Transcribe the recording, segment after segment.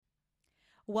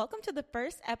Welcome to the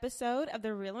first episode of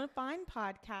the Real and Fine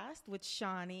podcast with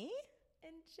Shawnee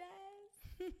and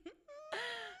Jess.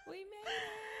 We made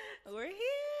it. We're here.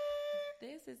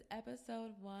 This is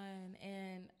episode 1,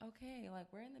 and okay, like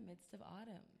we're in the midst of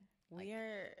autumn.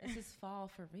 This is fall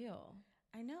for real.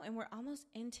 I know, and we're almost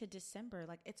into December.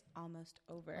 Like it's almost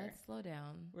over. Let's slow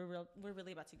down. We're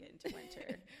really about to get into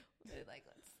winter.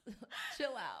 Let's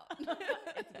chill out.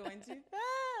 It's going too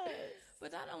fast.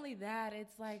 But not only that,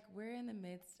 it's like we're in the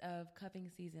midst of cuffing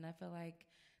season. I feel like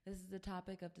this is a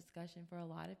topic of discussion for a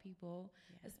lot of people,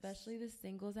 especially the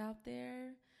singles out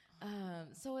there.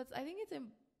 So I think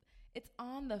it's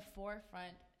on the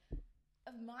forefront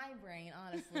of my brain,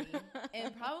 honestly,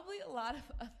 and probably a lot of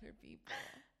other people.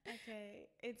 Okay,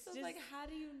 it's so just like, how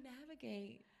do you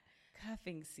navigate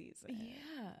cuffing season?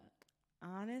 Yeah,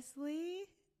 honestly,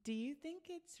 do you think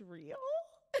it's real?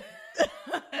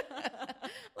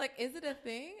 Like, is it a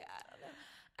thing? I don't know.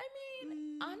 I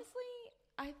mean, honestly,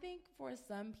 I think for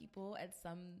some people at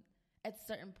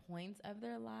certain points of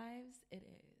their lives, it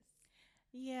is.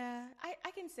 Yeah,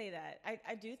 I can say that.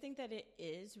 I do think that it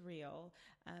is real.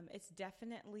 It's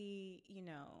definitely,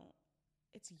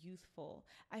 it's youthful.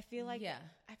 I feel like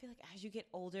as you get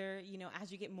older,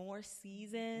 as you get more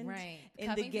seasoned in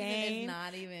cuffing the game, season is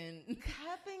not even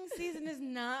cuffing season is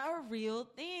not a real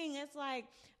thing. It's like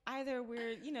either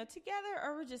we're, together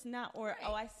or we're just not, or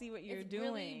I see what you're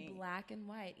doing. Really black and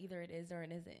white. Either it is or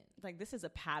it isn't. Like this is a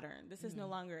pattern. This is no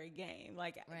longer a game.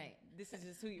 Like this is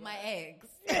just who you My are. eggs.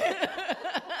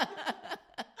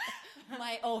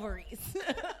 My ovaries.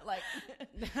 Like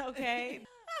okay.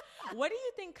 What do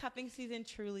you think cuffing season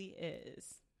truly is?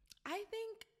 I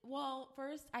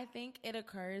think it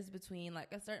occurs between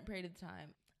like a certain period of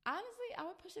time. Honestly, I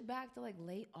would push it back to like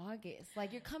late August.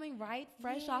 Like you're coming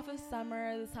fresh off of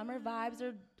summer. The summer vibes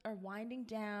are winding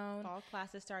down. Fall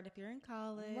classes start if you're in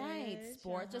college. Right.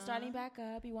 Sports are starting back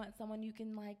up. You want someone you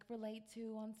can like relate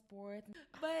to on sports.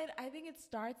 But I think it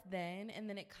starts then, and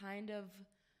then it kind of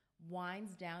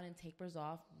winds down and tapers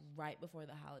off right before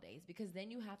the holidays, because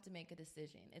then you have to make a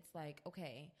decision. It's like,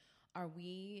 okay, are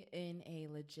we in a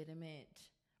legitimate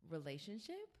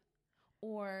relationship?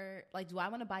 Or like, do I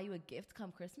want to buy you a gift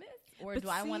come Christmas? Or do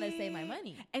I want to save my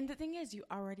money? And the thing is, you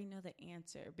already know the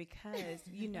answer because,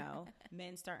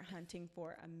 men start hunting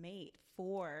for a mate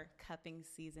for cuffing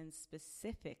season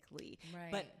specifically,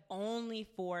 but only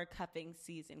for cuffing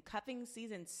season. Cuffing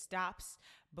season stops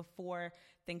before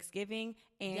Thanksgiving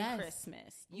and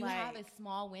Christmas. You have a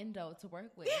small window to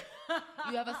work with.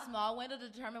 You have a small window to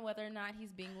determine whether or not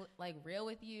he's being like real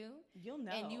with you. You'll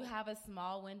know. And you have a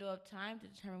small window of time to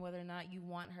determine whether or not you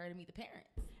want her to meet the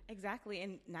parents. Exactly.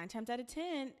 And 9 times out of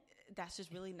 10, that's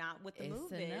just really not what the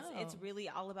move is. No. It's really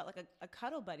all about like a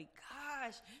cuddle buddy.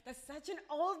 Gosh, that's such an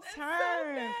old term.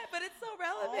 So bad, but it's so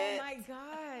relevant. Oh my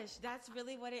gosh, that's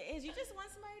really what it is. You just want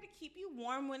somebody to keep you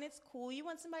warm when it's cool. You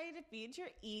want somebody to feed your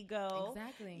ego.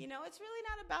 Exactly. It's really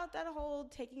not about that whole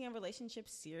taking a relationship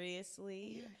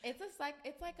seriously. It's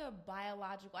like a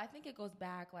biological. I think it goes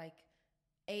back like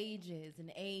ages and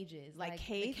ages. Like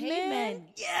cavemen.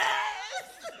 Yes.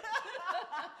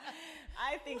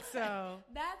 I think so.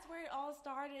 That's where it all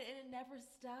started, and it never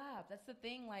stopped. That's the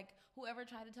thing. Like, whoever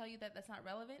tried to tell you that that's not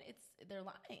relevant, they're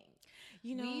lying.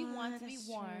 We want to be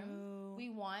warm. True. We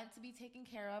want to be taken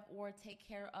care of or take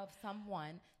care of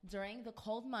someone during the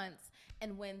cold months.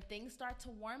 And when things start to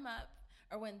warm up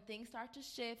or when things start to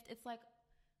shift, it's like,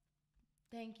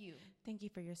 thank you. Thank you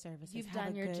for your services. You've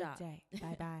done your job. Day.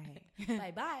 Bye-bye.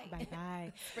 Bye-bye.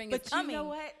 Bye-bye. Spring is coming. You know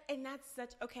what? And that's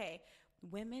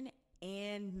women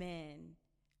and men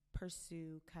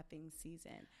pursue cuffing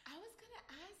season. I was going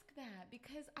to ask that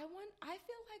because I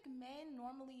feel like men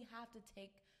normally have to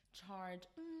take charge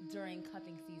during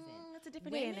cuffing season. It's a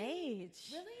different day and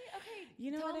age. Really? Okay.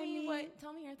 You know what I mean?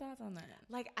 Tell me your thoughts on that.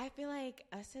 Like, I feel like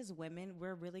us as women,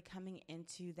 we're really coming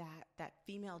into that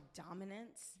female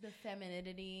dominance. The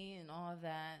femininity and all of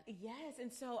that. Yes.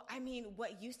 And so, I mean,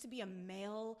 what used to be a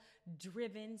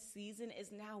male-driven season is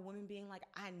now women being like,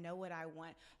 I know what I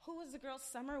want. Who was the girl?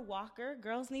 Summer Walker.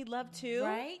 Girls Need Love Too.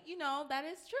 Right? That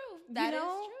is true. That is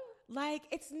true. Like,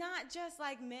 it's not just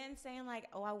like men saying like,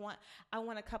 oh, I want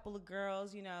a couple of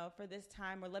girls, for this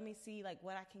time, or let me see like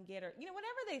what I can get, or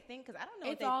whatever they think, because I don't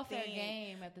know. It's all fair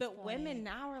game at this point. But women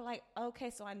now are like, okay,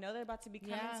 so I know they're about to be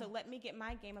coming, so let me get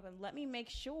my game up and let me make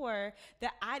sure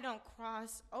that I don't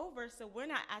cross over, so we're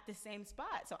not at the same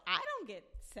spot, so I don't get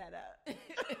set up.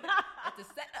 It's a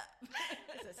setup.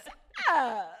 It's a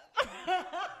setup.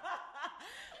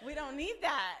 We don't need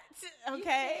that.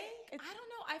 Okay. I don't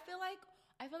know. I feel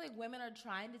feel like women are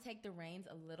trying to take the reins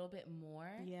a little bit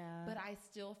more. Yeah. But I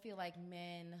still feel like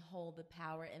men hold the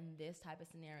power in this type of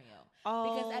scenario.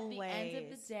 Always. Because at the end of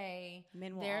the day,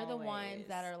 they're the ones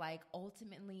that are like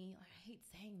ultimately, I hate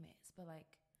saying this, but like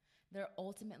they're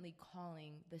ultimately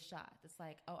calling the shots. It's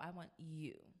like, oh, I want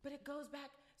you. But it goes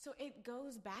back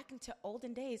into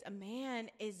olden days. A man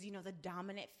is, you know, the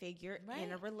dominant figure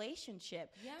in a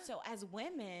relationship. Yeah. So as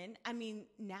women, I mean,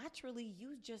 naturally,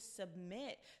 you just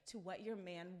submit to what your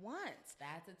man wants.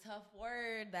 That's a tough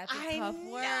word. I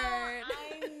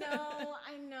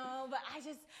know. But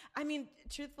I mean,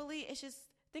 truthfully, it's just,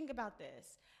 think about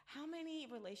this. How many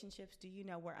relationships do you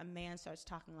know where a man starts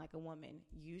talking like a woman?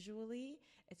 Usually,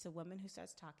 it's a woman who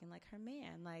starts talking like her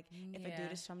man. Like, if a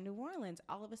dude is from New Orleans,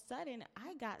 all of a sudden,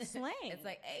 I got slang. It's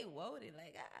like, hey, whoa,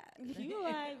 like, you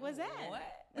like, what's that? What?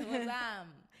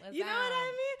 You know what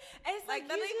I mean? It's like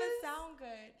that doesn't even sound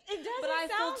good. It doesn't. But I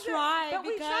sound still try. But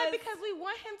we try because we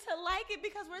want him to like it,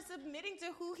 because we're submitting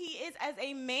to who he is as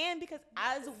a man. Because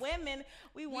as women,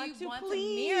 we want to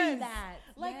please. To mirror that.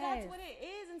 Like that's what it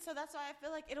is, and so that's why I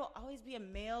feel like it'll always be a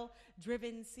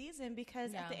male-driven season.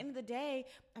 Because at the end of the day,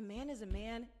 a man is a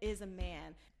man is a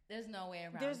man. There's no way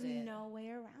around it. There's no way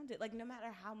around it. Like, no matter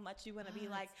how much you want to be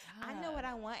like, I know what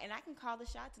I want, and I can call the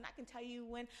shots, and I can tell you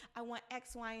when I want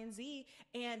X, Y, and Z,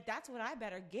 and that's what I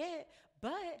better get.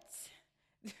 But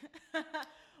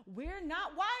we're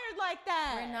not wired like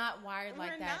that. We're not wired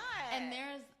like that. Not. And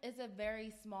it's a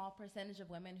very small percentage of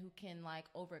women who can, like,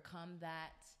 overcome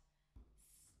that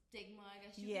stigma, I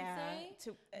guess you can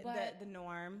say. The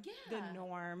norm. Yeah. The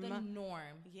norm.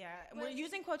 Yeah. We're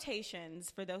using quotations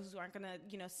for those who aren't going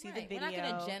to, see the video. We're not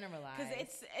going to generalize.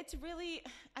 Because it's really,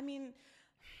 I mean,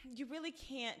 you really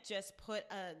can't just put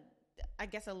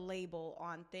a label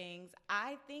on things.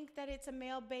 I think that it's a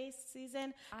male-based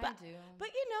season. I do. But,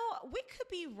 we could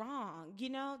be wrong.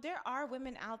 There are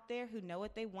women out there who know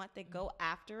what they want. They go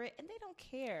after it, and they don't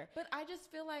care. But I just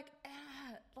feel like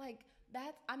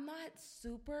I'm not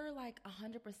super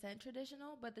 100%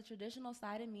 traditional, but the traditional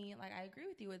side of me, I agree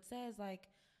with you. It says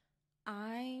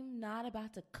I'm not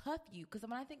about to cuff you, because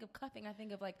when I think of cuffing, I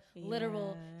think of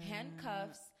literal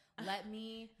handcuffs. Let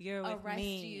me arrest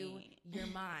you. You're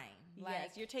mine.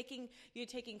 Yes, you're taking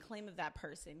claim of that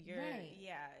person. Right.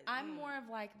 Yeah. I'm more of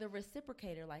the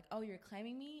reciprocator. Oh, you're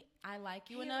claiming me. I like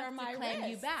you enough to claim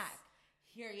you back.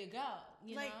 Here you go.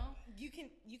 You know, you can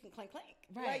clank,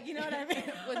 right? You know what I mean?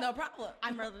 With no problem.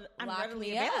 I'm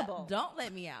readily available. Don't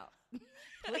let me out.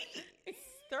 Please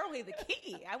throw away the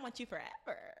key. I want you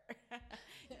forever.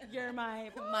 You're my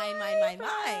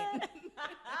mine.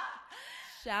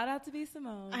 Shout out to B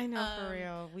Simone. I know, for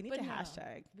real. We need to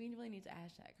hashtag. We really need to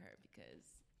hashtag her because.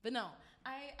 But no,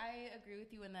 I agree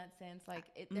with you in that sense.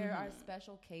 There are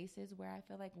special cases where I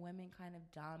feel like women kind of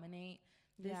dominate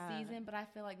this season, but I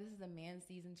feel like this is a man's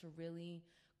season to really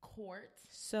court.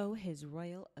 Sow his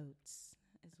royal oats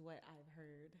is what I've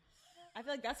heard. I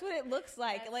feel like that's what it looks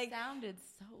like. That sounded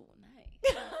so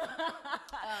nice.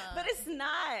 But it's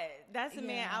not. That's a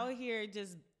man out here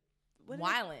just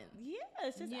wilding.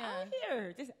 Yes, just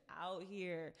out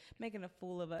here making a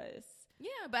fool of us. Yeah,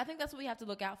 but I think that's what we have to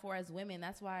look out for as women.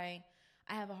 That's why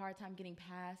I have a hard time getting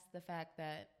past the fact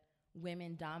that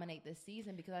women dominate this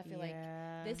season, because I feel like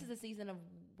this is a season of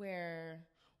where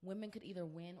women could either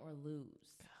win or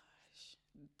lose. Gosh,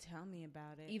 tell me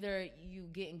about it. Either you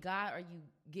getting got or you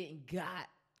getting got.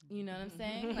 You know what I'm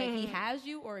saying? He has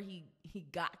you or he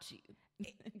got you.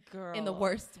 Girl. In the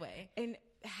worst way. And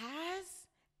has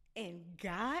and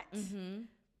got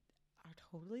are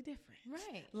totally different.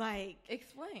 Right.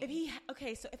 Explain.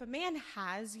 If a man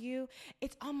has you,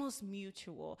 it's almost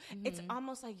mutual. It's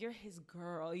almost like you're his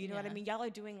girl. You know what I mean? Y'all are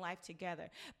doing life together.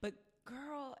 But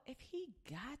girl, if he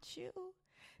got you,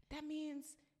 that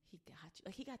means he got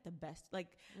you. He got the best. I'm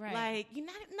not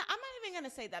even going to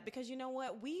say that, because you know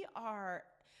what? We are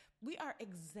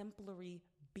exemplary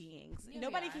beings.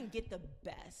 Nobody can get the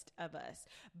best of us.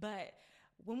 But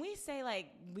when we say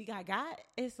we got,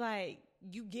 it's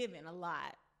you giving a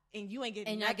lot and you ain't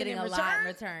getting, and you're getting a lot in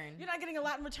return. You're not getting a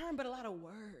lot in return, but a lot of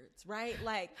words, right?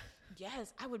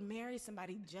 Yes, I would marry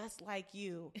somebody just like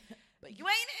you, but you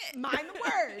ain't it. Mind the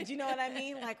words, you know what I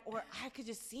mean? Or I could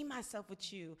just see myself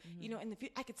with you, in the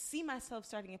future. I could see myself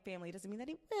starting a family. It doesn't mean that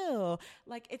he will.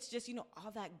 It's just,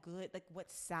 all that good, what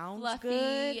sounds fluffy,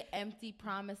 good. Empty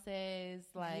promises.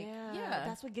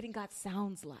 That's what getting got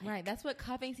sounds like. Right. That's what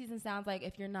cuffing season sounds like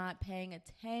if you're not paying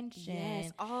attention.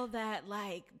 Yes. All that,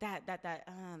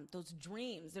 those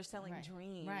dreams. They're selling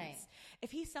dreams. Right.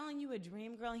 If he's selling you a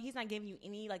dream, girl, and he's not giving you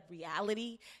any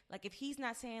reality, if he's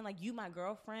not saying you my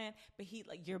girlfriend, but he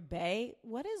like, your bae?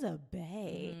 What is a bae?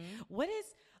 Mm-hmm. What is,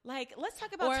 like, let's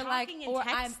talk about or talking and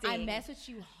texting. I mess with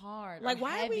you hard. Like,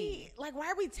 why are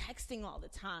we texting all the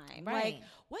time? Right. Like,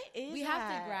 what is we that?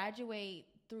 have to graduate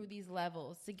through these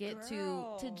levels to get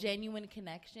to genuine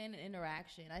connection and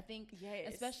interaction. I think,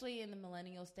 especially in the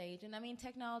millennial stage, and I mean,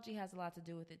 technology has a lot to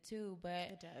do with it too, but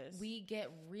it does. We get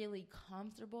really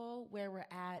comfortable where we're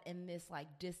at in this like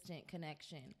distant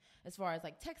connection as far as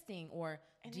like texting or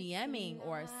DMing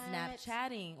or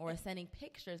Snapchatting or sending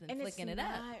pictures and flicking it up.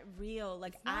 It's not real.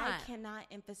 Like, I cannot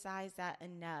emphasize that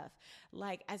enough.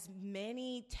 Like, as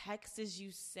many texts as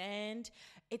you send,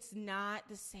 it's not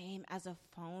the same as a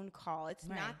phone call. It's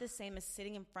not the same as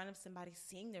sitting in front of somebody,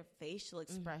 seeing their facial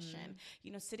expression,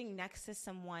 you know, sitting next to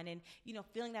someone and, you know,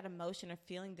 feeling that emotion or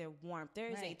feeling their warmth.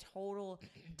 There is a total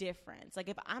difference. Like,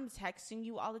 if I'm texting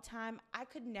you all the time, I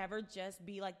could never just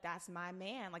be like, that's my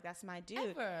man. Like, that's my dude.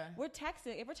 Ever. We're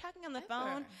texting. If we're talking on the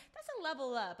phone, that's a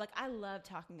level up. Like, I love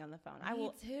talking on the phone.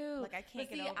 Me too. Like, I can't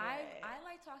get over it. I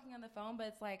like talking on the phone, but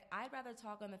it's like, I'd rather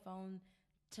talk on the phone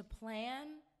to plan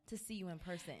to see you in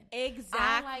person. Exactly.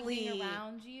 I like being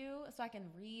around you so I can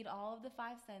read all of the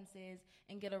five senses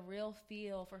and get a real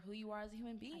feel for who you are as a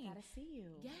human being. I gotta see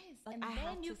you. Yes. Like, and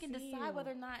then you can decide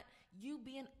whether or not you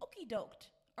being okey-doked.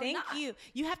 Thank you.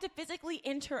 You have to physically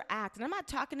interact. And I'm not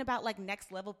talking about like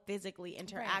next level physically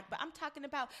interact, but I'm talking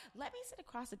about, let me sit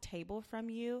across the table from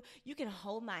you. You can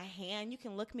hold my hand. You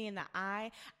can look me in the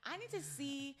eye. I need to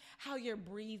see how you're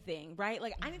breathing, right?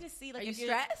 Like, I need to see, like, are you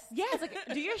stressed? Yes. Like,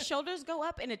 do your shoulders go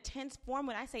up in a tense form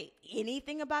when I say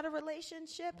anything about a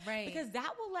relationship? Right. Because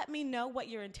that will let me know what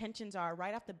your intentions are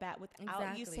right off the bat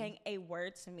without you saying a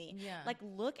word to me. Yeah. Like,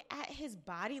 look at his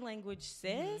body language,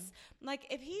 sis. Like,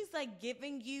 if he's like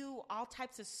giving you all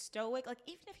types of stoic, like,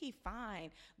 even if he fine,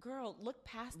 girl, look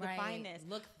past the fineness,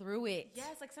 look through it.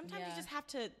 Yes, like, sometimes you just have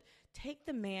to take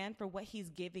the man for what he's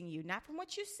giving you, not from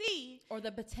what you see or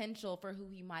the potential for who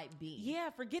he might be. Yeah,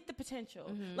 forget the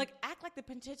potential. Like, act like the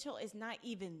potential is not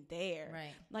even there.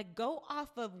 Right. Like, go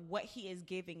off of what he is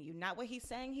giving you, not what he's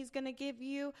saying he's gonna give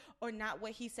you, or not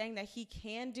what he's saying that he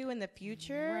can do in the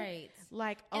future. Right.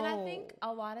 Like, and I think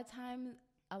a lot of times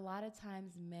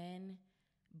men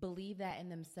believe that in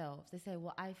themselves. They say,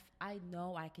 well, I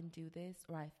know I can do this,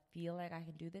 or I feel like I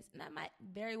can do this. And that might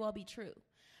very well be true.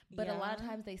 But a lot of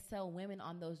times they sell women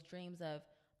on those dreams of,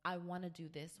 I want to do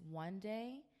this one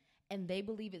day. And they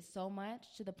believe it so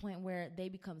much to the point where they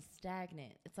become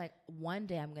stagnant. It's like, one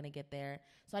day I'm going to get there.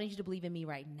 So I need you to believe in me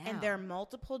right now. And there are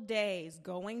multiple days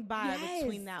going by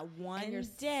between that one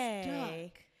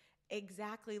day. Stuck.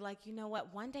 Exactly. Like, you know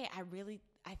what? One day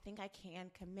I think I can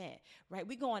commit, right?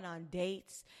 We going on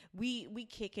dates. We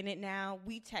kicking it now.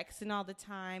 We texting all the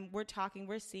time. We're talking.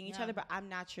 We're seeing each other, but I'm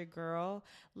not your girl.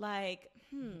 Like,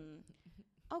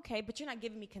 okay, but you're not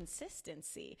giving me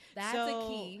consistency. That's a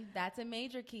key. That's a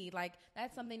major key. Like,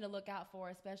 that's something to look out for,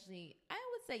 especially, I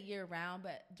would say year round,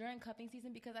 but during cuffing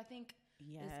season, because I think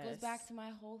this goes back to my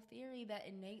whole theory that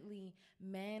innately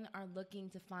men are looking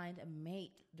to find a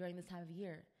mate during this time of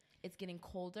year. It's getting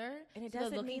colder, and it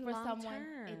doesn't mean long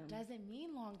term. It doesn't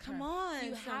mean long term. Come on,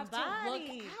 you have to look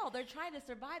out. They're trying to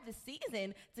survive the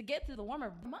season to get through the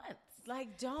warmer months.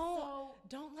 Like, don't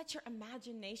let your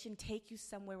imagination take you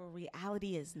somewhere where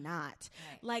reality is not.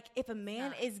 Right. Like, if a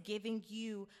man is giving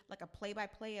you like a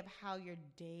play-by-play of how your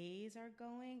days are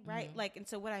going, right? Like, and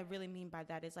so what I really mean by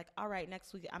that is like, all right,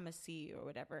 next week I'm gonna see you or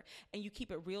whatever, and you keep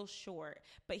it real short,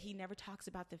 but he never talks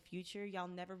about the future. Y'all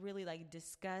never really like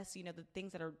discuss, you know, the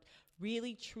things that are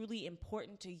really truly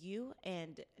important to you,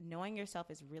 and knowing yourself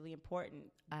is really important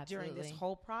during this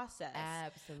whole process.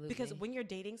 Absolutely. Because when you're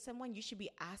dating someone, you should be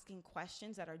asking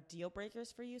questions that are deal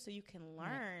breakers for you so you can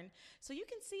learn, so you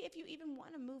can see if you even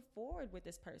want to move forward with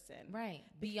this person. Right.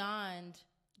 Beyond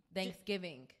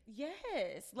Thanksgiving.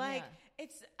 Yes. Like,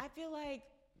 I feel like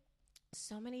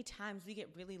so many times we get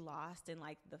really lost in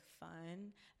like the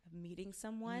fun of meeting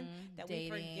someone that we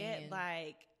forget,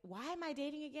 like, why am I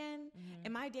dating again?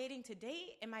 Am I dating to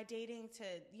date? Am I dating to,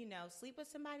 you know, sleep with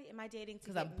somebody? Am I dating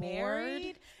to get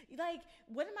married? Like,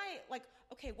 what am I, like,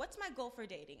 okay, what's my goal for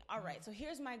dating? All right, so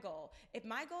here's my goal. If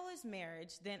my goal is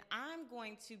marriage, then I'm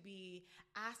going to be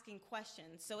asking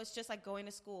questions. So it's just like going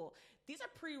to school. These are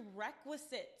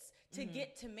prerequisites to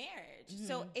get to marriage.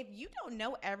 So if you don't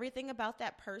know everything about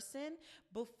that person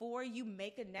before you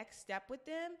make a next step with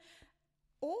them,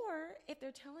 or if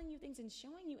they're telling you things and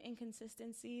showing you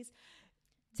inconsistencies,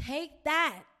 take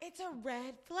that. It's a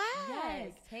red flag.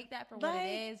 Yes, take that for what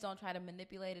it is. Don't try to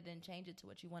manipulate it and change it to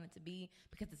what you want it to be,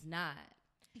 because it's not.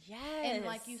 Yes. And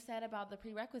like you said about the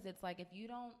prerequisites, like if you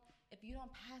don't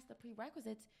pass the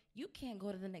prerequisites, you can't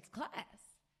go to the next class.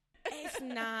 It's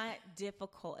not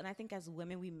difficult. And I think as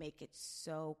women, we make it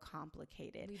so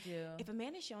complicated. We do. If a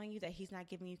man is showing you that he's not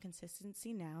giving you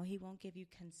consistency now, he won't give you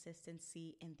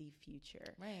consistency in the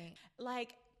future. Right.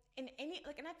 Like, and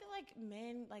I feel like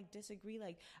men like disagree.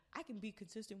 Like, I can be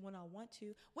consistent when I want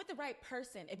to with the right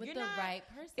person. If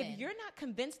you're not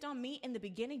convinced on me in the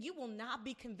beginning, you will not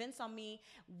be convinced on me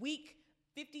week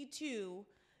 52.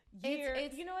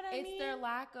 You know what I mean? It's their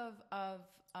lack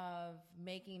of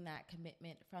making that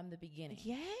commitment from the beginning.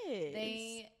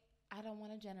 Yes. I don't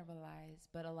want to generalize,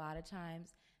 but a lot of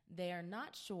times they are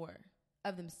not sure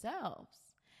of themselves,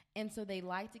 and so they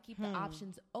like to keep the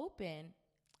options open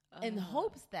in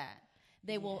hopes that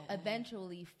they will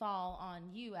eventually fall on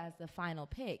you as the final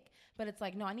pick. But it's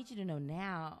like, no, I need you to know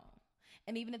now.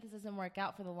 And even if this doesn't work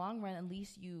out for the long run, at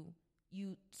least you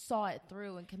saw it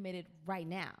through and committed right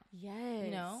now. Yes.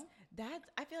 You know?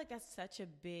 I feel like that's such a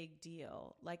big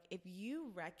deal. Like, if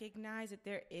you recognize that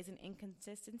there is an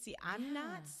inconsistency, I'm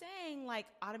not saying like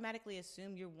automatically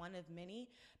assume you're one of many,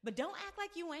 but don't act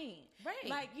like you ain't. Right.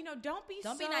 Like, don't be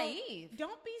naive.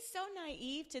 Don't be so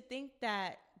naive to think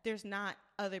that there's not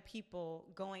other people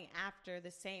going after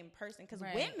the same person. Because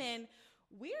women,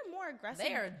 we're more aggressive.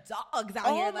 They are dogs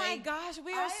out here. Oh my gosh,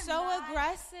 we are so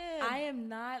aggressive. I am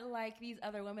not like these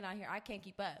other women out here. I can't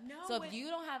keep up. No, so if you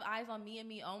don't have eyes on me and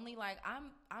me only, like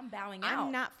I'm bowing out.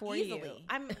 I'm not for easily.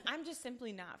 you. I'm just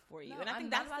simply not for you. No, and I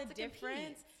think that's the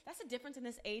difference. Compete. That's the difference in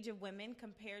this age of women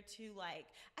compared to, like,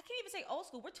 I can't even say old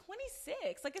school. We're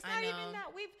 26. Like, it's not even that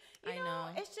we've. You know,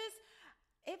 it's just.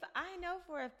 If I know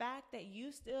for a fact that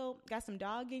you still got some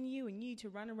dog in you and you need to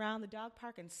run around the dog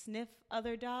park and sniff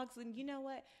other dogs, then you know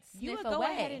what? You would go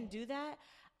ahead and do that.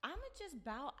 I'm going to just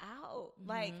bow out. Mm-hmm.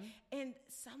 Like, and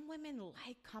some women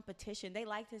like competition. They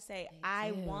like to say,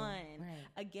 I won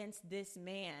against this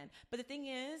man. But the thing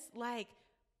is, like,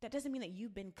 that doesn't mean that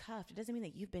you've been cuffed. It doesn't mean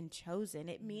that you've been chosen.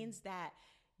 It means that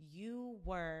you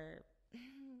were...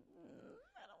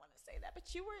 that,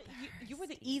 but you were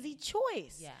the easy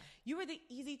choice. Yeah. You were the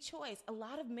easy choice. A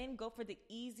lot of men go for the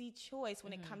easy choice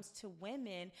when it comes to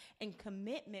women and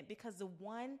commitment, because the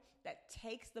one that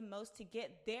takes the most to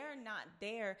get, they're not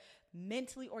there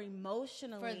mentally or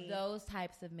emotionally. For those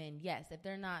types of men, yes. If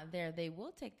they're not there, they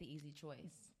will take the easy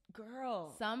choice.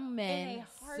 Girl. Some men,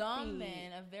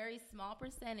 a very small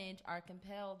percentage, are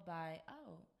compelled by,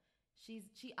 she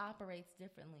operates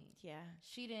differently. Yeah.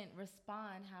 She didn't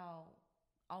respond how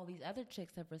all these other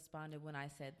chicks have responded when I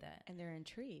said that. And they're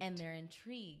intrigued.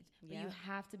 But you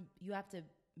have to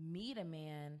meet a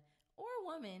man or a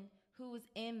woman who is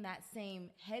in that same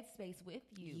headspace with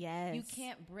you. Yes. You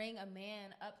can't bring a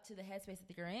man up to the headspace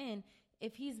that you're in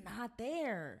if he's not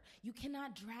there. You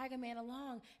cannot drag a man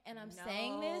along. And I'm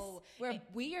saying this,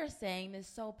 we are saying this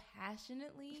so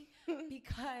passionately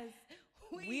because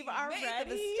we've already lived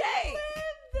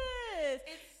this.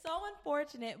 It's so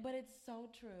unfortunate, but it's so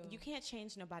true. You can't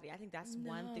change nobody. I think that's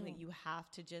one thing that you have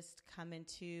to just come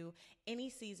into any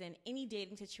season, any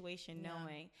dating situation,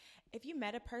 knowing if you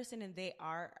met a person and they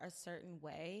are a certain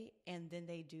way and then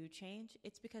they do change,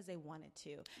 it's because they wanted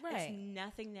to. Right. It's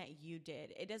nothing that you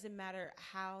did. It doesn't matter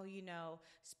how,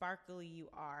 sparkly you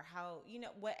are, how,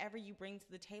 whatever you bring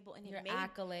to the table. And your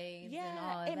accolades and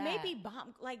all of that. It may be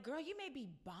bomb. Like, girl, you may be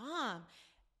bomb.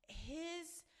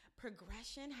 His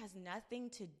progression has nothing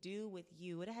to do with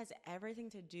you. It has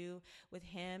everything to do with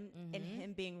him and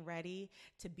him being ready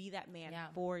to be that man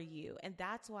for you. And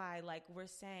that's why, like, we're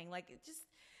saying, like, just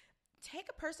take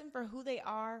a person for who they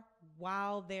are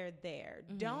while they're there.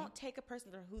 Don't take a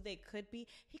person for who they could be.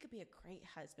 He could be a great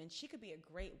husband. She could be a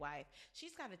great wife.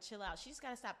 She's got to chill out. She's got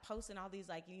to stop posting all these,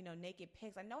 like, naked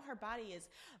pics. I know her body is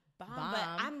bomb, but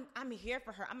I'm here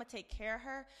for her. I'm gonna take care of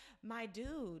her. My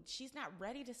dude, she's not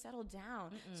ready to settle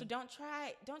down. So don't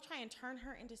try and turn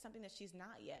her into something that she's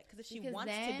not yet. Because if she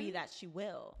wants to be that, she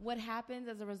will. What happens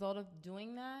as a result of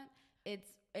doing that?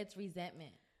 It's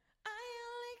resentment. I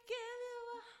only give you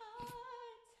a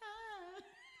hard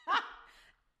time.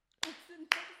 It's the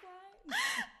next line.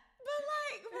 But,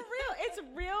 like, for real, it's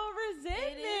real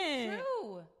resentment. It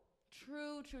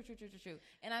is true.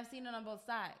 And I've seen it on both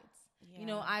sides.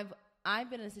 Yeah. I've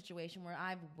been in a situation where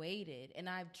I've waited and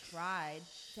I've tried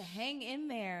to hang in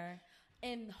there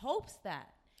in hopes that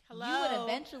you would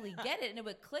eventually get it and it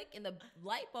would click and the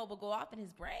light bulb will go off in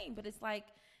his brain. But it's like,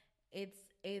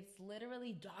 it's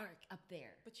literally dark up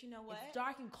there. But you know what? It's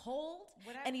dark and cold,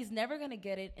 and he's never gonna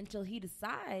get it until he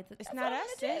decides. It's not us,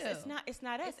 sis. It's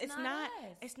not us.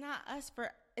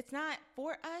 It's not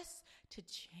for us to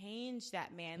change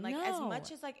that man. Like, as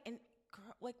much as, like, and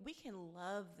like we can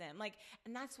love them. Like,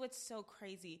 and that's what's so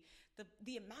crazy.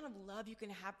 The amount of love you can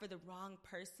have for the wrong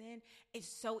person is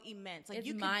so immense. Like, it's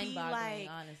you could mind-boggling, be like,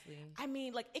 honestly. I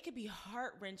mean, like, it could be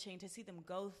heart-wrenching to see them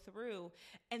go through,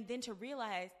 and then to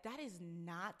realize that is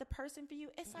not the person for you.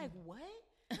 It's like, what?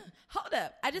 Hold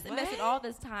up. I just invested all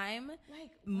this time,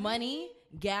 like money,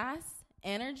 gas,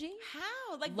 energy.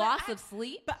 How? Like, loss of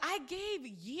sleep. But I've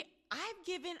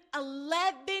given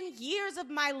 11 years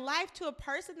of my life to a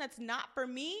person that's not for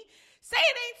me. Say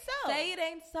it ain't so. Say it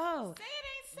ain't so. Say it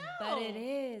ain't so. But it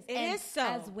is. It is so.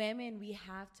 As women, we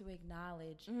have to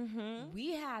acknowledge,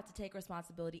 we have to take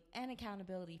responsibility and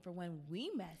accountability for when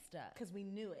we messed up. Because we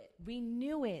knew it. We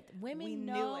knew it. Women we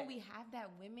know knew it. We have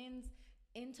that women's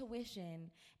intuition,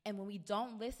 and when we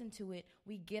don't listen to it,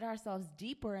 we get ourselves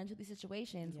deeper into these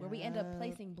situations where we end up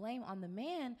placing blame on the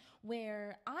man,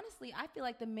 where honestly I feel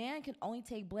like the man can only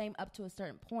take blame up to a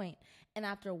certain point, and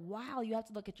after a while you have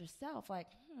to look at yourself like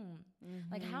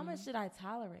like, how much did I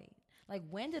tolerate? Like,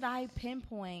 when did I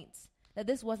pinpoint that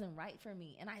this wasn't right for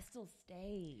me and I still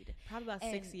stayed? Probably about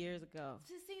 6 years ago.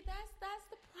 To see, that's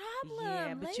the problem.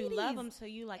 Yeah, but ladies. you love him, so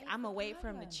you like, I'm gonna wait for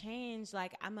him to problem. change.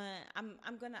 Like, I'm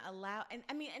gonna allow, and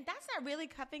I mean, and that's not really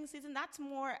cuffing season. That's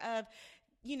more of,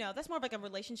 that's more of like a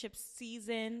relationship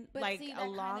season, But like see, a that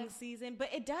long kind of- season.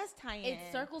 But it does tie in.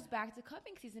 It circles back to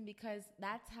cuffing season, because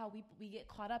that's how we get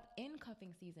caught up in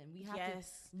cuffing season. We have to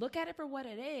look at it for what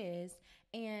it is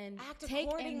and Act take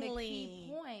in the accordingly.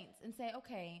 key points and say,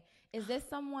 okay, is this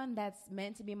someone that's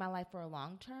meant to be in my life for a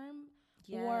long term?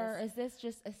 Yes. Or is this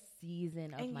just a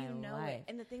season of my life? It.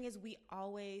 And the thing is, we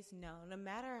always know, no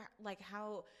matter like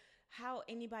how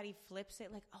anybody flips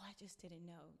it, like, oh, I just didn't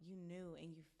know. You knew and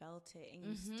you felt it and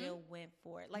you still went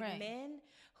for it. Like, men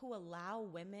who allow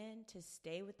women to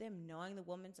stay with them knowing the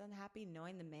woman's unhappy,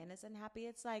 knowing the man is unhappy,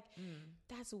 it's like,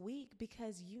 that's weak,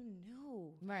 because you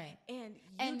knew. Right. And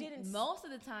you didn't. Most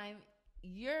of the time,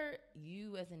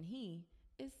 you as in he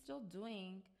is still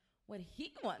doing what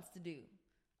he wants to do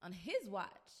on his watch.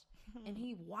 And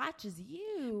he watches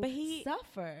you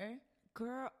suffer.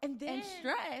 Girl, and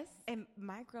stress. And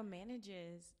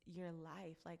micromanages your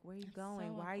life. Like, where are you going?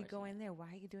 So Why are you going there? Why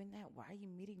are you doing that? Why are you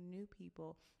meeting new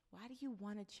people? Why do you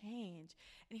want to change?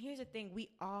 And here's the thing. We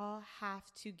all have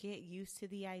to get used to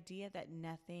the idea that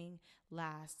nothing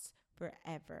lasts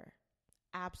forever.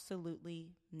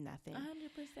 Absolutely nothing. 100%.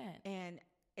 And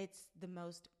it's the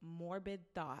most morbid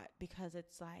thought, because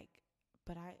it's like,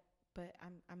 but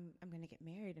I'm gonna get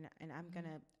married, and I'm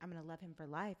gonna love him for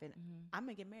life, and I'm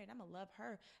gonna get married. I'm gonna love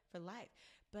her for life.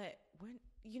 But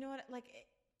you know what? Like,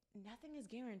 nothing is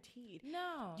guaranteed.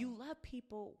 No, you love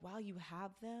people while you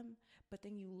have them, but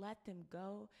then you let them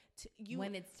go.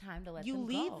 When it's time to let them you go,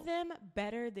 leave them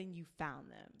better than you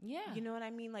found them. Yeah, you know what I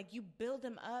mean. Like, you build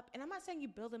them up, and I'm not saying you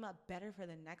build them up better for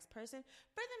the next person,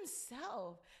 for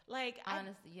themselves. Like,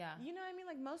 honestly, yeah, you know what I mean.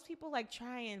 Like, most people like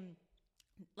try and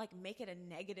like make it a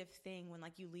negative thing when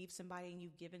like you leave somebody and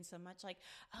you've given so much, like,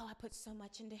 oh, I put so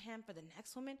much into him for the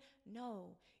next woman.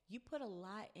 No, you put a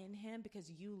lot in him because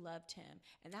you loved him,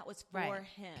 and that was for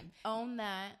him. Own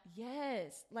that.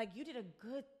 Yes. Like, you did a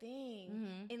good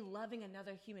thing in loving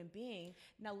another human being.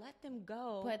 Now let them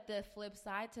go. But the flip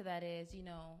side to that is,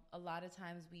 a lot of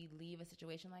times we leave a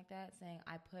situation like that saying,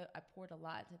 I poured a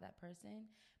lot into that person,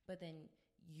 but then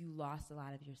you lost a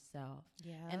lot of yourself.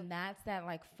 Yeah. And that's that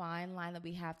like fine line that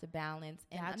we have to balance.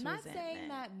 And I'm not saying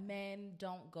that men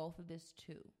don't go through this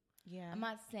too. Yeah. I'm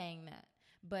not saying that.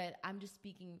 But I'm just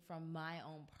speaking from my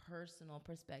own personal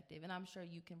perspective. And I'm sure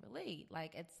you can relate.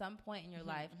 Like, at some point in your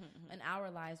life, in our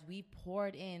lives, we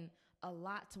poured in a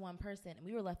lot to one person, and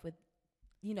we were left with,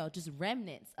 just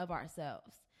remnants of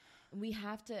ourselves. And we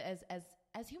have to, as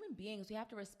human beings, we have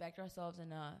to respect ourselves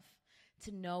enough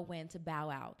to know when to bow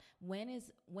out. When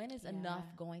is enough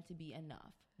going to be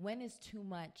enough? When is too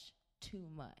much too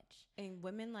much? And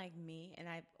women like me, and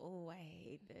I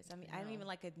hate this. I mean, I don't even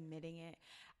like admitting it.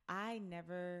 I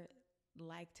never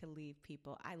like to leave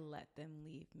people. I let them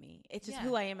leave me. It's just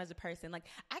who I am as a person. Like,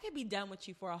 I could be done with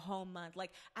you for a whole month.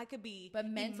 Like, I could be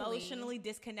emotionally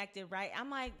disconnected, right? I'm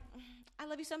like, I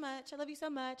love you so much. I love you so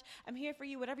much. I'm here for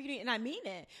you, whatever you need. And I mean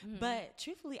it. But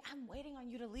truthfully, I'm waiting on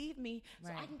you to leave me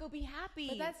so I can go be happy.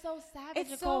 But that's so savage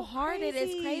and cold-hearted.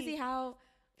 It's crazy how...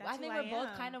 I think we're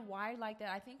both kind of wired like that.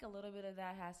 I think a little bit of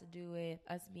that has to do with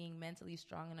us being mentally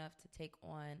strong enough to take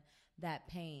on that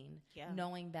pain,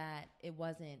 knowing that it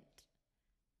wasn't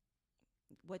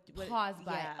what caused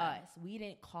by us. We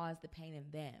didn't cause the pain in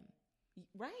them.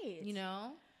 Right.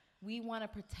 We want to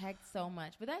protect so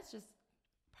much, but that's just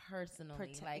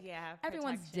personally.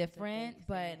 Everyone's different,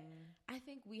 but I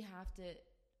think we have to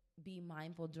be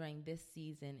mindful during this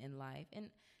season in life. And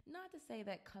not to say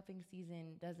that cuffing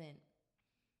season doesn't,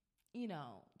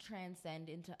 transcend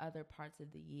into other parts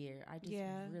of the year. I just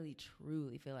really,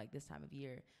 truly feel like this time of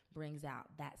year brings out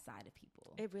that side of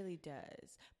people. It really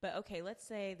does. But okay, let's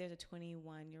say there's a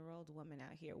 21-year-old woman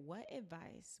out here. What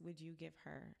advice would you give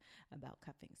her about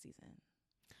cuffing season?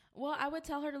 Well, I would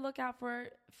tell her to look out for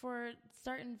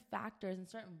certain factors and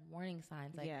certain warning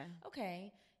signs. Like,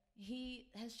 okay, he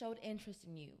has showed interest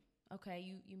in you.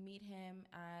 Okay, you meet him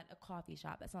at a coffee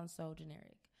shop. That sounds so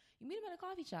generic. You meet him at a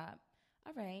coffee shop.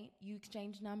 All right, you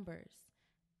exchange numbers.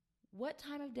 What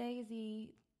time of day is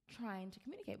he trying to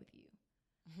communicate with you?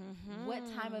 Mm-hmm. What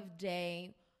time of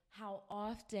day, how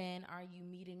often are you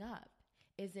meeting up?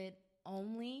 Is it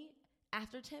only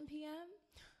after 10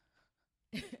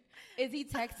 p.m.? Is he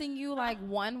texting you like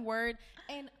one word?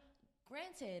 And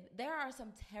granted, there are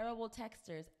some terrible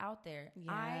texters out there.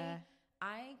 Yeah.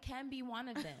 I can be one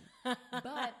of them,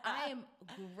 but I am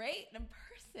great in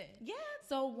person. Yeah.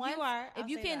 So once you are, if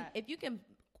you can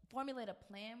formulate a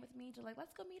plan with me to like,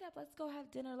 let's go meet up, let's go have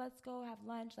dinner, let's go have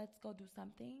lunch, let's go do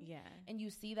something. Yeah. And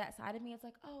you see that side of me, it's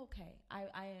like, oh, okay,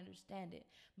 I understand it.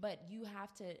 But you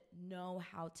have to know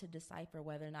how to decipher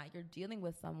whether or not you're dealing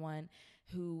with someone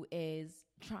who is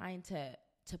trying to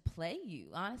play you,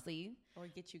 honestly. Or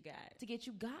get you got. To get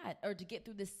you got. Or to get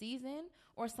through the season.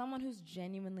 Or someone who's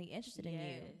genuinely interested in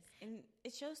you. And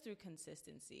it shows through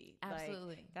consistency.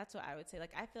 Absolutely. Like, that's what I would say.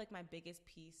 Like, I feel like my biggest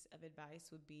piece of advice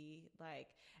would be, like,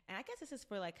 and I guess this is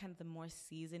for, like, kind of the more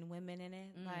seasoned women in it.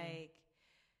 Like,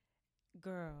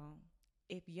 girl,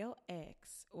 if your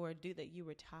ex or a dude that you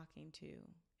were talking to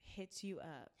hits you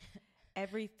up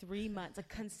every 3 months, like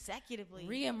consecutively,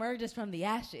 reemerges from the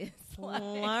ashes.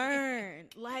 Learn.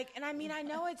 Like, and I mean, I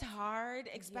know it's hard,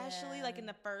 especially like in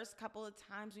the first couple of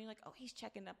times when you're like, oh, he's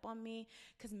checking up on me.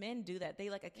 Because men do that. They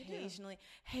like occasionally,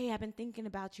 hey, I've been thinking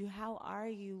about you. How are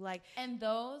you? Like, and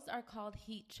those are called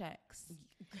heat checks.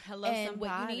 Hello, and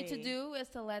somebody. What you need to do is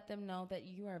to let them know that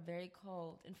you are very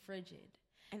cold and frigid.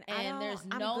 And there's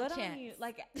no good chance. On you.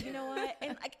 Like, you know what?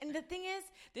 And the thing is,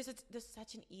 there's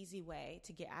such an easy way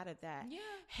to get out of that. Yeah.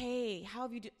 Hey, how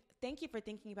have you thank you for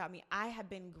thinking about me. I have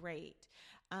been great.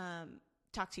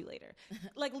 Talk to you later.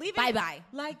 Like, leave it. Bye-bye.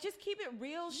 Like, just keep it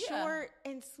real short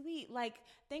and sweet. Like,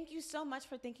 thank you so much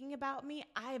for thinking about me.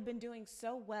 I have been doing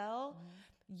so well.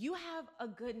 You have a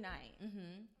good night.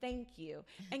 Thank you.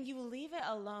 And you leave it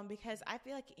alone, because I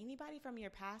feel like anybody from your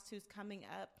past who's coming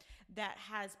up that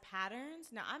has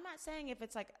patterns. Now, I'm not saying if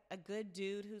it's like a good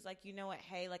dude who's like, you know what,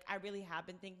 hey, like, I really have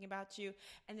been thinking about you,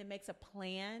 and then makes a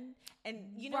plan. And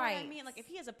you know what I mean? Like, if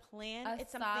he has a plan,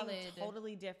 it's something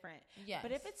totally different. Yes.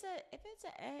 But if it's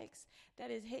an ex that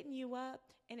is hitting you up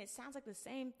and it sounds like the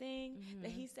same thing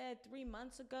that he said 3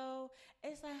 months ago,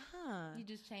 it's like, you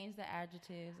just change the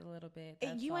adjectives a little bit.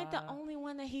 And you ain't the only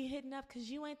one that he hitting up,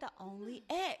 because you ain't the only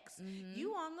ex.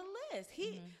 You on the list.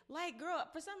 He like, girl,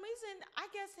 for some reason, I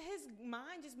guess his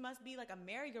mind just must be like a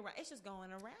merry-go-round. It's just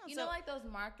going around. You know, like those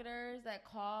marketers that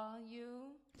call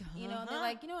you, you know, and they're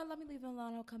like, you know what, let me leave them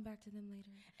alone. I'll come back to them later.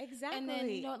 Exactly. And then,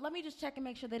 you know, let me just check and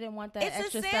make sure they didn't want that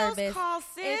extra service. It's a sales call,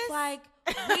 sis. It's like,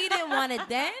 we didn't want it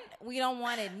then. We don't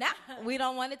want it now. We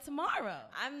don't want it tomorrow.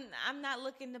 I'm not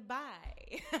looking to buy.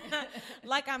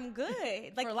 Like, I'm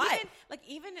good. Like, for life.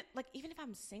 Even if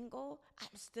I'm single,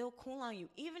 I'm still cool on you.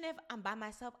 Even if I'm by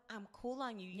myself, I'm cool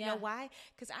on you. You know why?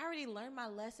 Because I already learned my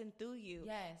lesson through you.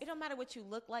 Yes. It don't matter what you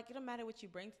look like. It don't matter what you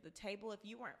bring to the table. If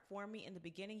you weren't for me in the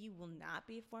beginning, you will not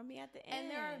be for me at the end.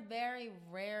 And there are very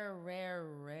rare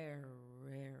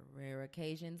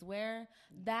occasions where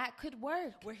that could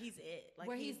work. Where he's it. Like,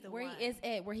 where he's the where one. He is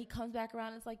it. Where he comes back around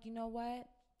and it's like, you know what?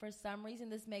 For some reason,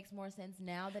 this makes more sense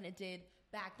now than it did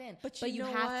back then. But you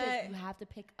have to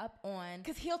pick up on,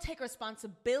 because he'll take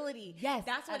responsibility. Yes,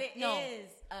 that's what it is.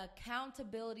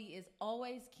 Accountability is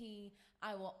always key.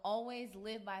 I will always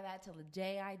live by that till the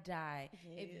day I die.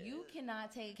 Yeah. If you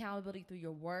cannot take accountability through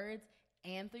your words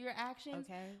and through your actions,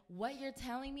 what you're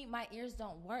telling me, my ears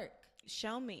don't work.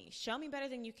 Show me better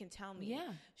than you can tell me. Yeah.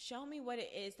 Show me what it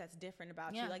is that's different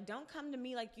about you. Like, don't come to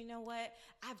me like, you know what,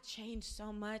 I've changed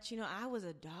so much. You know, I was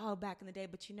a dog back in the day,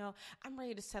 but you know, I'm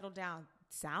ready to settle down.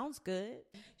 Sounds good.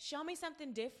 Show me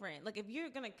something different. Like, if you're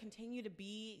going to continue to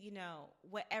be, you know,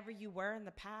 whatever you were in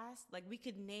the past, like, we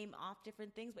could name off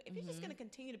different things, but if you're just going to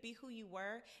continue to be who you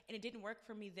were and it didn't work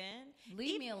for me then,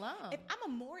 leave me alone. If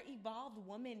I'm a more evolved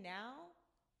woman now,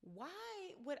 why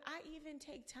would I even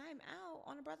take time out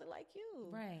on a brother like you?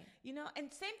 Right. You know,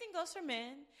 and same thing goes for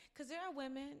men, because there are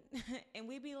women and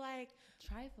we be like,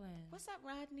 trifling. What's up,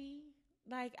 Rodney?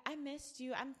 Like, I missed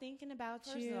you. I'm thinking about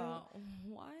you. First of all,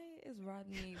 why is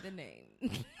Rodney the name?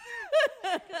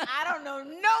 I don't know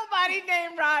nobody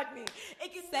named Rodney.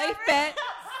 It can safe bet.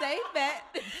 Safe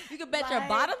bet. You can bet your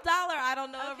bottom dollar I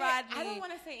don't know Rodney. I don't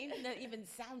want to say anything that even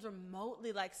sounds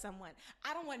remotely like someone.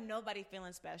 I don't want nobody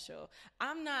feeling special.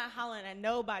 I'm not hollering at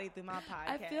nobody through my podcast.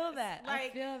 I feel that. I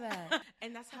feel that.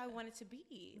 And that's how I want it to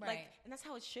be. Right. Like, and that's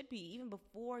how it should be. Even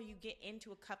before you get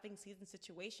into a cuffing season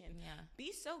situation,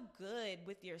 be so good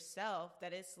with yourself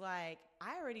that it's like,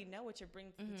 I already know what you're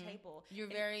bringing to the table. You're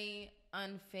very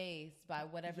unfazed by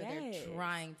whatever they're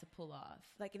trying to pull off.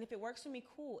 Like, and if it works for me,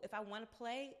 cool. If I want to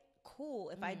play,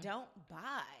 cool. If I don't,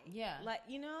 bye. Yeah. Like,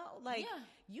 you know, like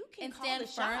you can and call stand the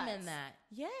firm shots. in that.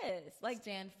 Yes. Like,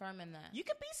 stand firm in that. You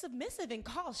can be submissive and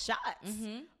call shots.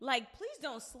 Like, please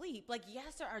don't sleep. Like,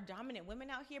 yes, there are dominant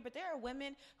women out here, but there are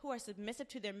women who are submissive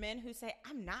to their men who say,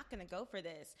 I'm not going to go for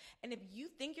this. And if you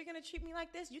think you're going to treat me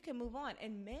like this, you can move on.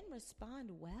 And men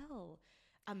respond well.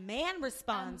 A man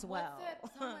responds well.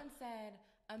 Someone said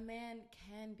a man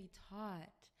can be taught.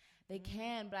 They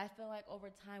can, but I feel like over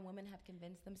time, women have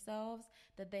convinced themselves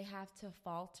that they have to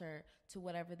falter to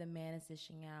whatever the man is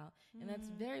dishing out. And that's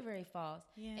very, very false.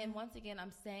 Yeah. And once again,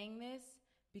 I'm saying this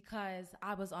because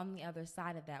I was on the other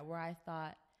side of that, where I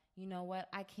thought, you know what,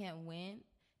 I can't win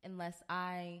unless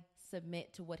I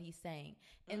submit to what he's saying.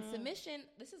 And submission,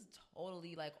 this is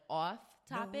totally like off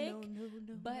topic,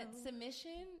 but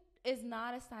submission is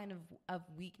not a sign of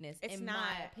weakness, in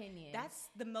my opinion. That's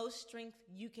the most strength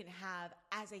you can have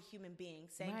as a human being,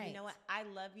 saying, you know what, I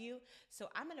love you, so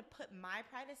I'm going to put my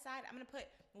pride aside, I'm going to put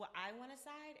what I want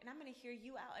aside, and I'm going to hear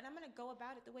you out, and I'm going to go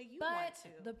about it the way you want to.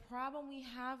 But the problem we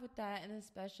have with that, and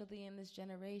especially in this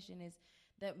generation, is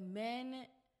that men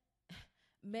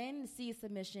see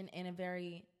submission in a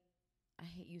very, I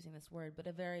hate using this word, but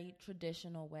a very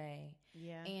traditional way.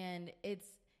 Yeah. And it's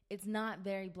not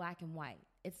very black and white.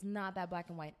 It's not that black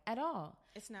and white at all.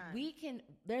 It's not.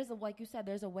 Like you said,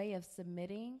 there's a way of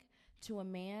submitting to a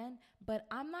man, but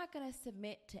I'm not going to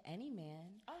submit to any man.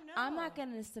 Oh, no. I'm not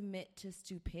going to submit to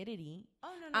stupidity.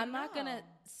 Oh, no. I'm not going to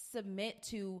submit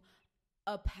to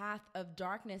a path of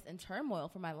darkness and turmoil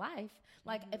for my life.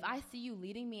 Like, if I see you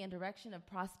leading me in direction of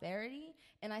prosperity,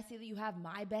 and I see that you have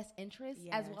my best interests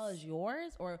as well as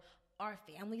yours, or our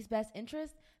family's best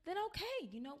interest, then okay,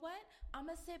 you know what? I'm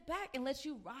going to sit back and let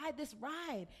you ride this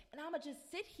ride. And I'm going to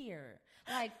just sit here.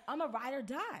 Like, I'm a ride or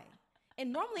die.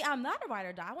 And normally I'm not a ride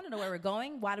or die. I want to know where we're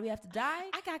going. Why do we have to die?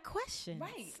 I got questions.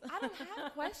 Right. I don't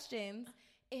have questions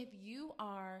if you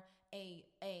are a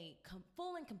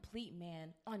full and complete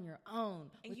man on your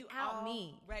own and without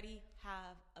me. Already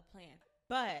have a plan.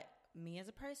 But me as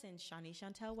a person, Shawnee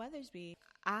Chantel Weathersby,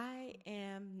 I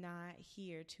am not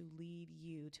here to lead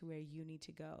you to where you need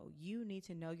to go. You need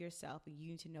to know yourself, and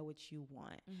you need to know what you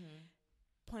want.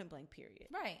 Point blank, period.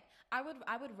 Right. I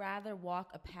would rather walk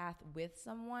a path with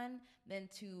someone than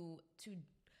to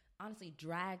honestly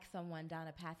drag someone down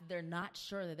a path that they're not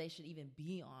sure that they should even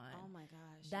be on. Oh my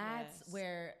gosh. That's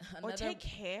where or take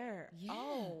care. Yeah.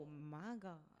 Oh my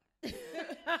God.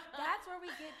 That's where we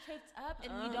get tripped up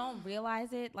and we don't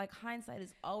realize it. Like, hindsight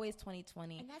is always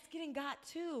 20/20. And that's getting got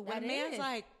too. When a man's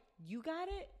like, you got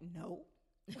it? No.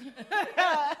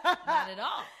 Not at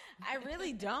all. I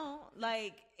really don't.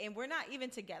 Like, and we're not even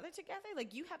together.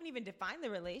 Like, you haven't even defined the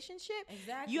relationship.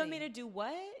 Exactly. You want me to do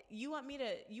what? You want me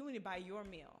to buy your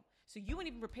meal. So you weren't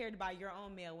even prepared to buy your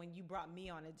own meal when you brought me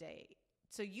on a date.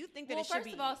 So you think that it should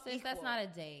be first of all, sis, equal. that's not a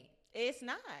date. It's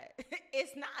not.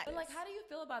 It's not. But, like, how do you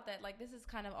feel about that? Like, this is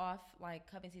kind of off,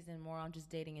 like, cuffing season, more on just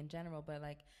dating in general. But,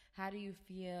 like, how do you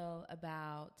feel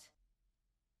about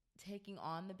taking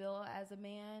on the bill as a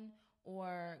man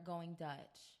or going Dutch?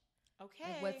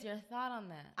 Okay. Like, what's your thought on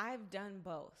that? I've done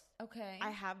both. Okay.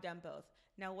 I have done both.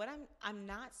 Now, what I'm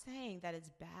not saying that it's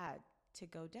bad to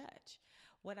go Dutch.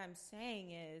 What I'm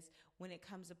saying is, when it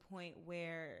comes to a point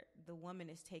where the woman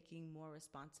is taking more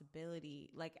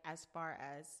responsibility, like as far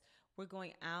as we're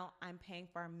going out, I'm paying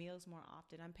for our meals more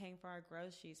often. I'm paying for our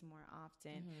groceries more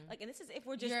often. Like, and this is if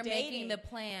we're just you're dating. Making the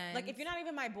plan. Like, if you're not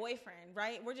even my boyfriend,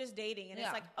 right? We're just dating, and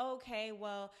it's like, okay,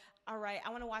 well, all right, I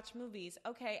want to watch movies.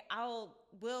 Okay,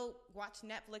 we'll watch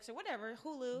Netflix or whatever,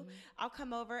 Hulu. I'll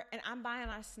come over and I'm buying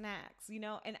our snacks, you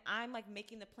know, and I'm like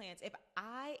making the plans. If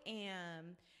I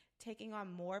am taking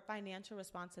on more financial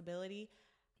responsibility,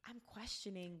 I'm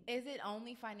questioning. Is it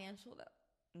only financial though?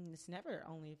 It's never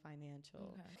only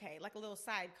financial. Okay, like a little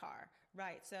sidecar,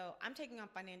 right? So I'm taking on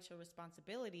financial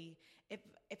responsibility.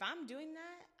 If I'm doing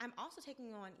that, I'm also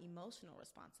taking on emotional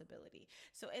responsibility.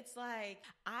 So it's like,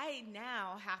 I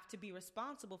now have to be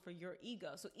responsible for your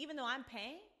ego. So even though I'm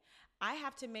paying, I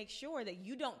have to make sure that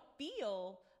you don't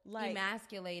feel like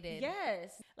emasculated.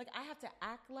 Yes. Like, I have to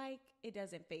act like it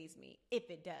doesn't faze me if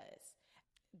it does.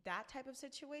 that type of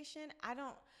situation, I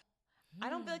don't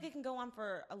feel like it can go on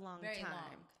for a long Very time.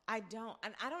 long. I don't.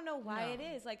 And I don't know why it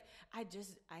is. Like, I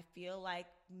feel like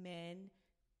men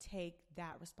take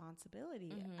that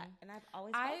responsibility. And I've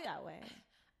always felt that way.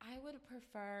 I would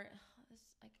prefer this,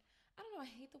 like, I don't know, I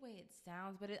hate the way it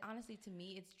sounds, but it honestly, to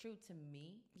me, it's true to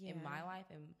me in my life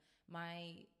and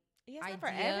my it's not for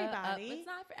everybody. It's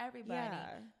not for everybody,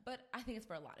 but I think it's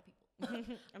for a lot of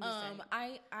people.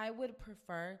 I would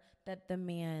prefer that the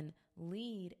man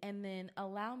lead and then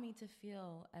allow me to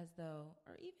feel as though,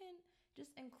 or even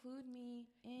just include me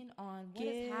in on what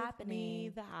is happening. Give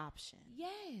me the option.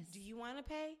 Yes. Do you want to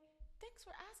pay? Thanks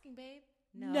for asking, babe.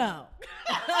 No.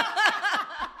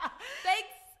 Thanks,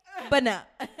 but no.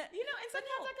 And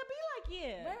sometimes I could be like,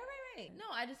 yeah. Right. No,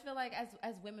 I just feel like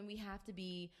as women, we have to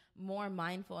be more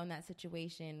mindful in that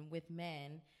situation with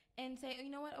men and say, you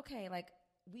know what? Okay, like,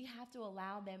 we have to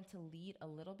allow them to lead a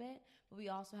little bit, but we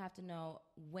also have to know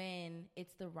when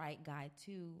it's the right guy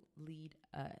to lead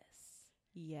us.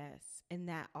 Yes. And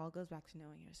that all goes back to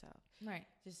knowing yourself. Right.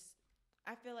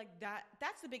 I feel like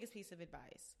that's the biggest piece of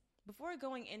advice. Before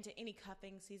going into any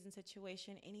cuffing season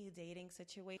situation, any dating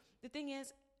situation, the thing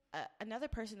is, another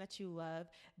person that you love,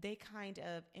 they kind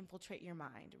of infiltrate your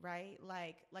mind, right?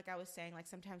 Like I was saying, like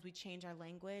sometimes we change our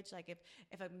language. Like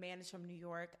if a man is from New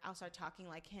York, I'll start talking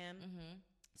like him. Mm-hmm.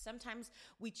 Sometimes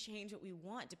we change what we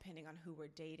want depending on who we're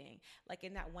dating. Like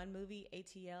in that one movie,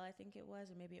 ATL, I think it was,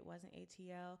 or maybe it wasn't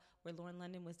ATL, where Lauren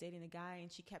London was dating a guy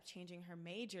and she kept changing her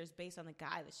majors based on the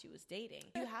guy that she was dating.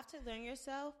 You have to learn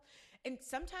yourself. And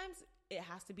sometimes it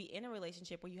has to be in a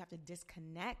relationship where you have to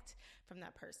disconnect from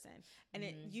that person. And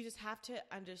you just have to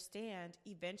understand,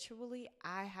 eventually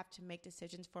I have to make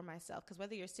decisions for myself. Because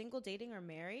whether you're single, dating, or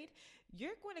married,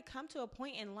 you're going to come to a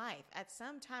point in life at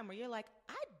some time where you're like,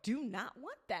 I do not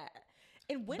want that.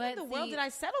 And when in the world did I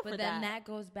settle for that? But then that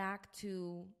goes back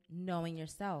to knowing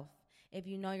yourself. If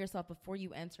you know yourself before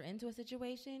you enter into a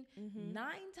situation, 9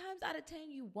 times out of 10,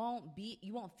 you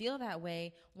won't feel that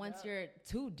way once you're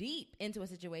too deep into a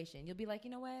situation. You'll be like,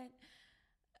 you know what?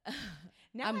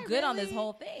 I'm good on this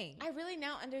whole thing. I really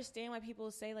now understand why people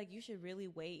say like you should really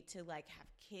wait to like have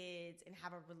kids and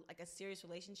have a serious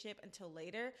relationship until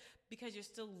later, because you're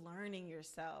still learning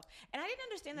yourself. And I didn't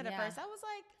understand that at first. I was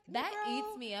like, that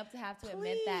eats me up to have to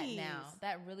admit that now.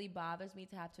 That really bothers me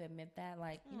to have to admit that.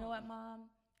 Like, you know what, Mom?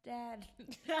 Dad,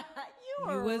 you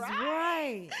was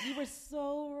right. You were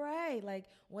so right. Like,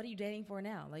 what are you dating for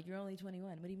now? Like, you're only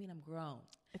 21. What do you mean I'm grown?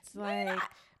 It's like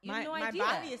my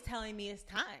body is telling me it's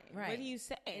time. Right. What do you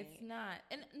say? It's not.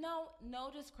 And no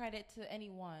discredit to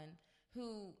anyone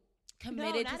who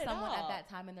committed to someone at that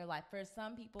time in their life. For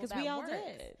some people, that we all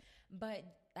did. But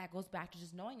that goes back to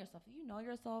just knowing yourself. If you know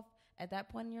yourself at that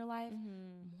point in your life,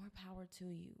 more power to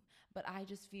you. But I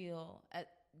just feel,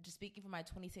 just speaking for my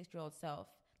 26-year-old self,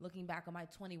 looking back on my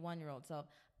 21-year-old self,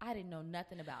 I didn't know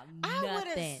nothing about nothing. I would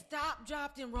have stopped,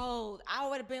 dropped, and rolled. I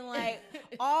would have been like,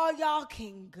 all y'all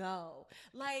can go.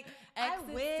 Like, I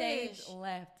wish. Stage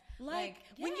left. Like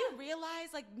when you realize,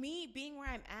 like, me being where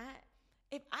I'm at,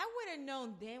 if I would have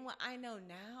known then what I know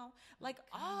now, like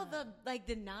all the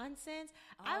nonsense,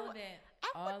 all of it.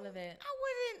 I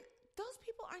wouldn't. Those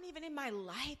people aren't even in my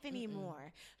life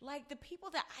anymore. Like the people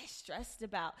that I stressed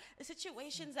about, the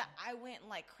situations that I went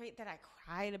and that I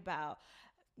cried about.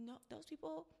 No,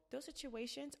 those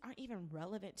situations aren't even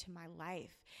relevant to my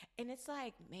life. And it's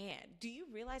like, man, do you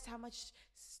realize how much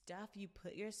stuff you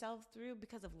put yourself through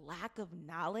because of lack of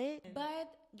knowledge? But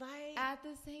like at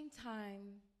the same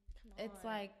time, it's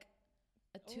like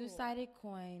a two-sided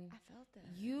coin. I felt that.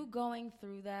 You going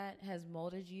through that has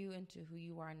molded you into who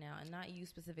you are now, and not you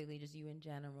specifically, just you in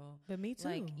general. But me too.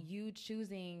 Like you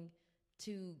choosing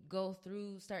to go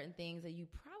through certain things that you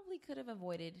probably could have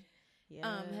avoided,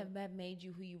 have made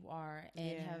you who you are,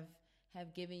 and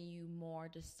have given you more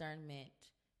discernment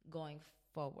going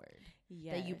forward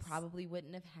that you probably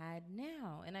wouldn't have had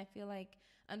now. And I feel like,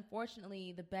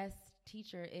 unfortunately, the best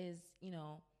teacher is,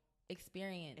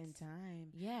 experience in time.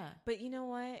 Yeah. But you know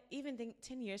what? Even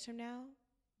 10 years from now,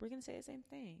 we're going to say the same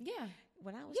thing. Yeah.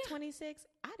 When I was 26,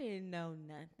 I didn't know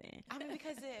nothing. I mean,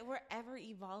 because we're ever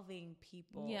evolving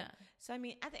people. Yeah. So, I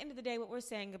mean, at the end of the day, what we're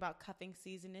saying about cuffing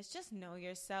season is just know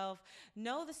yourself,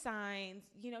 know the signs,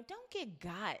 don't get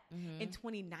got in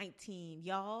 2019,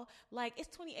 y'all. Like, it's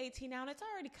 2018 now, and it's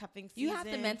already cuffing season. You have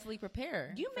to mentally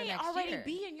prepare. You may already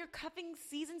be in your cuffing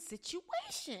season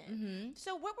situation.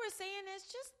 So, what we're saying is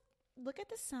just look at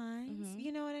the signs,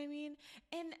 you know what I mean?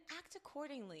 And act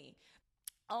accordingly.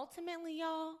 Ultimately,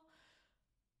 y'all,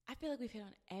 I feel like we've hit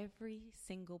on every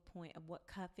single point of what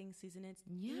cuffing season is.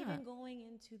 Yeah. Even going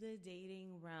into the dating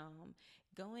realm,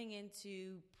 going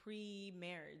into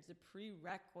pre-marriage, the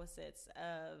prerequisites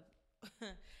of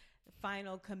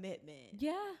final commitment.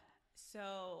 Yeah.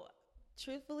 So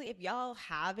truthfully, if y'all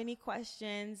have any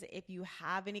questions, if you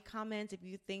have any comments, if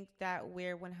you think that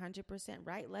we're 100%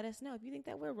 right, let us know. If you think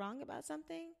that we're wrong about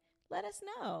something, let us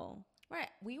know. Right.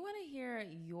 We want to hear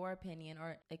your opinion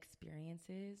or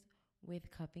experiences with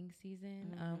cuffing season,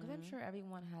 because I'm sure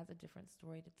everyone has a different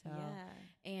story to tell.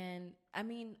 Yeah. And I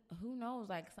mean, who knows?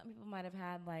 Like, some people might have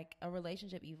had like a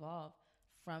relationship evolve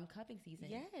from cuffing season.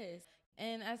 Yes.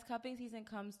 And as cuffing season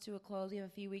comes to a close, we have a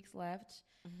few weeks left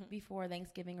before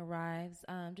Thanksgiving arrives.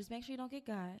 Just make sure you don't get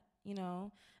got, you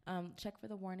know, check for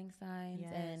the warning signs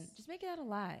and just make it out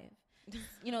alive.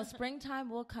 You know, springtime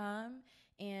will come.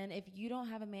 And if you don't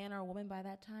have a man or a woman by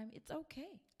that time, it's okay.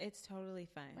 It's totally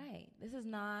fine. Right. This is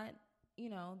not,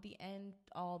 you know, the end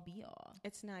all be all.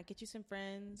 It's not. Get you some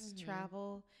friends,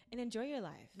 travel, and enjoy your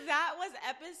life. That was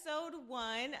episode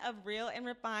 1 of Real and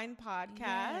Refined podcast.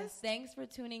 Yes. Thanks for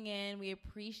tuning in. We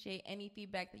appreciate any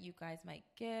feedback that you guys might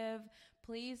give.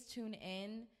 Please tune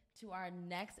in to our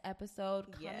next episode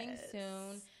coming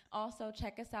soon. Also,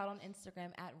 check us out on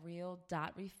Instagram at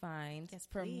real.refined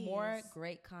for more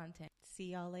great content.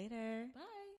 See y'all later.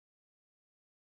 Bye.